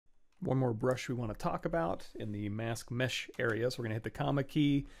One more brush we want to talk about in the mask mesh area. So we're going to hit the comma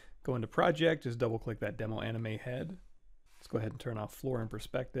key, go into project, just double click that demo anime head. Let's go ahead and turn off floor and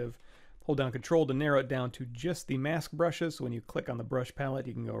perspective. Hold down control to narrow it down to just the mask brushes. So when you click on the brush palette,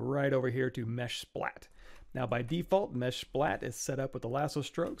 you can go right over here to mesh splat. Now by default, mesh splat is set up with the lasso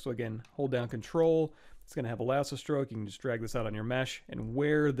stroke. So again, hold down control. It's going to have a lasso stroke. You can just drag this out on your mesh, and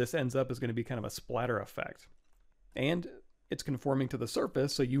where this ends up is going to be kind of a splatter effect. And it's conforming to the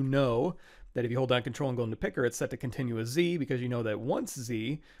surface, so you know that if you hold down control and go into picker, it's set to continuous Z, because you know that once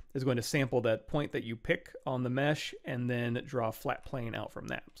Z is going to sample that point that you pick on the mesh and then draw a flat plane out from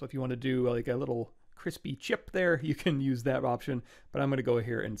that. So if you want to do like a little crispy chip there, you can use that option, but I'm going to go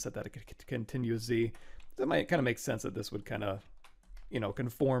here and set that to continuous Z. That might kind of make sense that this would kind of, you know,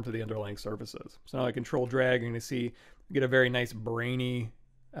 conform to the underlying surfaces. So now I control drag, you're going to see, get a very nice brainy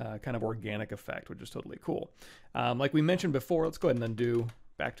kind of organic effect, which is totally cool. Like we mentioned before, let's go ahead and undo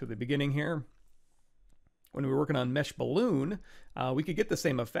back to the beginning here. When we were working on mesh balloon, we could get the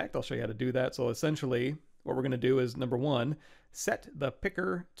same effect. I'll show you how to do that. So essentially what we're going to do is, number one, set the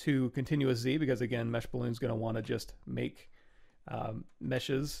picker to continuous Z, because again, mesh balloon is going to want to just make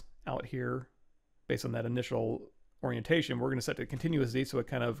meshes out here based on that initial orientation. We're going to set to continuous Z so it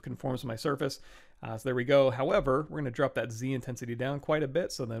kind of conforms to my surface. So there we go. However, we're going to drop that Z intensity down quite a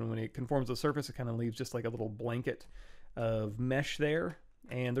bit, so then when it conforms to the surface, it kind of leaves just like a little blanket of mesh there.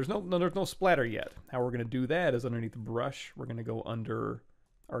 And there's no splatter yet. How we're going to do that is underneath the brush, we're going to go under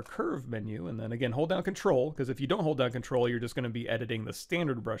our curve menu, and then again hold down control, because if you don't hold down control, you're just going to be editing the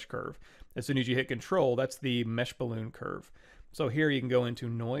standard brush curve. As soon as you hit control, that's the mesh balloon curve. So here you can go into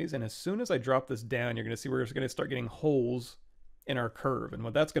noise, and as soon as I drop this down, you're going to see we're going to start getting holes in our curve. And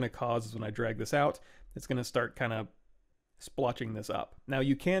what that's going to cause is when I drag this out, it's going to start kind of splotching this up. Now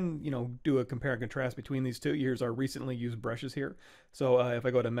you can, you know, do a compare and contrast between these two. Here's our recently used brushes here. So if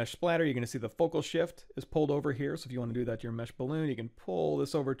I go to mesh splatter, you're going to see the focal shift is pulled over here. So if you want to do that to your mesh balloon, you can pull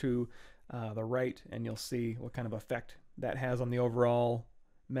this over to the right, and you'll see what kind of effect that has on the overall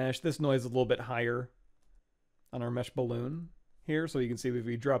mesh. This noise is a little bit higher on our mesh balloon here, so you can see if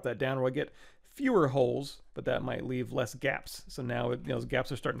we drop that down, we'll get fewer holes, but that might leave less gaps. So now, you know, those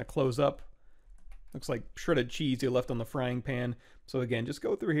gaps are starting to close up. Looks like shredded cheese you left on the frying pan. So again, just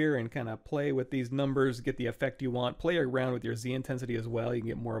go through here and kind of play with these numbers, get the effect you want. Play around with your Z intensity as well. You can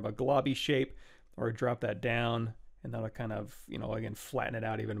get more of a globby shape, or drop that down, and that'll kind of, you know, again, flatten it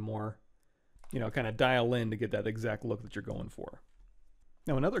out even more. You know, kind of dial in to get that exact look that you're going for.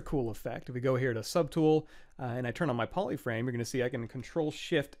 Now another cool effect, if we go here to Subtool and I turn on my polyframe, you're going to see I can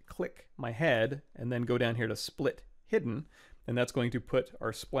Control-Shift-Click my head and then go down here to Split Hidden, and that's going to put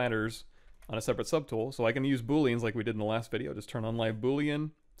our splatters on a separate subtool. So I can use booleans like we did in the last video. Just turn on live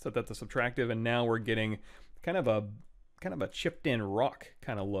boolean, set that to subtractive, and now we're getting kind of a chipped in rock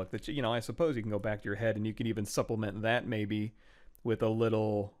kind of look that, you know, I suppose you can go back to your head and you can even supplement that maybe with a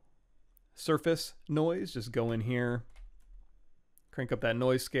little surface noise. Just go in here, crank up that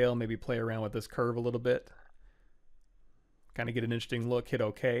noise scale, maybe play around with this curve a little bit, kind of get an interesting look, hit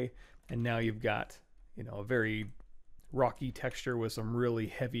OK, and now you've got, you know, a very rocky texture with some really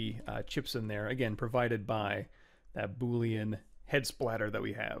heavy chips in there, again provided by that Boolean head splatter that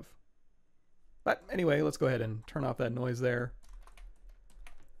we have. But anyway, let's go ahead and turn off that noise there.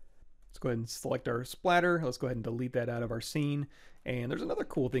 Let's go ahead and select our splatter. Let's go ahead and delete that out of our scene. And there's another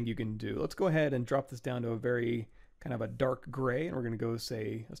cool thing you can do. Let's go ahead and drop this down to a very kind of a dark gray, and we're going to go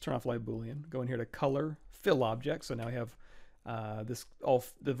say, let's turn off live boolean, go in here to color, fill object. So now we have this, all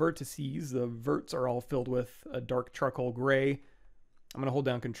the vertices, the verts are all filled with a dark charcoal gray. I'm going to hold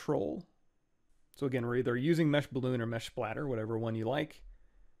down control. So again, we're either using mesh balloon or mesh splatter, whatever one you like,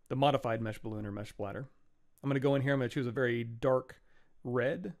 the modified mesh balloon or mesh splatter. I'm going to go in here, I'm going to choose a very dark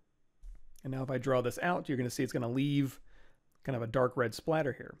red. And now if I draw this out, you're going to see it's going to leave kind of a dark red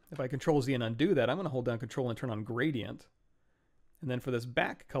splatter here. If I Control Z and undo that, I'm going to hold down control and turn on gradient. And then for this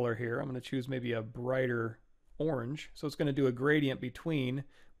back color here, I'm going to choose maybe a brighter orange. So it's going to do a gradient between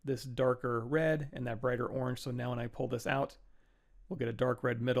this darker red and that brighter orange. So now when I pull this out, we'll get a dark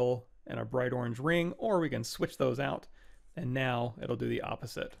red middle and a bright orange ring, or we can switch those out and now it'll do the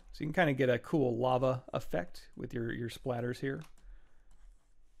opposite. So you can kind of get a cool lava effect with your splatters here.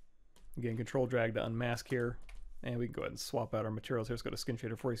 Again, control drag to unmask here. And we can go ahead and swap out our materials here. Let's go to skin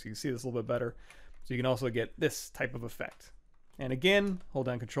shader for you so you can see this a little bit better. So you can also get this type of effect. And again, hold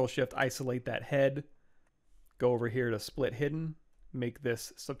down Control Shift, isolate that head. Go over here to split hidden, make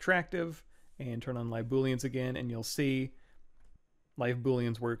this subtractive, and turn on live booleans again, and you'll see Live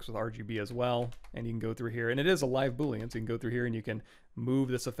booleans works with RGB as well, and you can go through here, and it is a live boolean, so you can go through here and you can move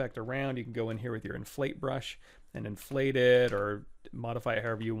this effect around. You can go in here with your inflate brush and inflate it or modify it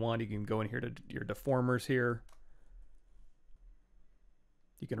however you want. You can go in here to your deformers here.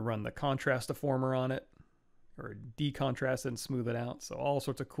 You can run the contrast deformer on it or decontrast it and smooth it out. So all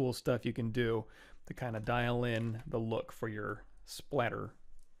sorts of cool stuff you can do to kind of dial in the look for your splatter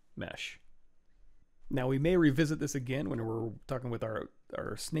mesh. Now we may revisit this again when we're talking with our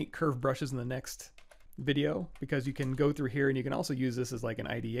snake curve brushes in the next video, because you can go through here and you can also use this as like an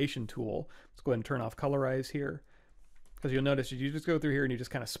ideation tool. Let's go ahead and turn off colorize here, because you'll notice you just go through here and you just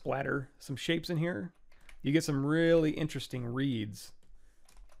kind of splatter some shapes in here. You get some really interesting reads.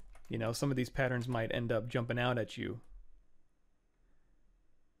 You know, some of these patterns might end up jumping out at you.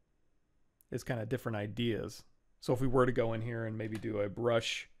 It's kind of different ideas. So if we were to go in here and maybe do a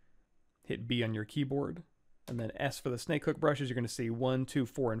brush, hit B on your keyboard, and then S for the snake hook brushes, you're going to see 1, 2,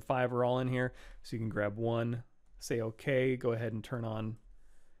 4, and 5 are all in here. So you can grab one, say OK, go ahead and turn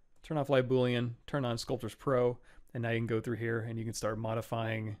off Live Boolean, turn on Sculptors Pro, and now you can go through here and you can start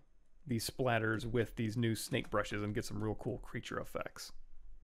modifying these splatters with these new snake brushes and get some real cool creature effects.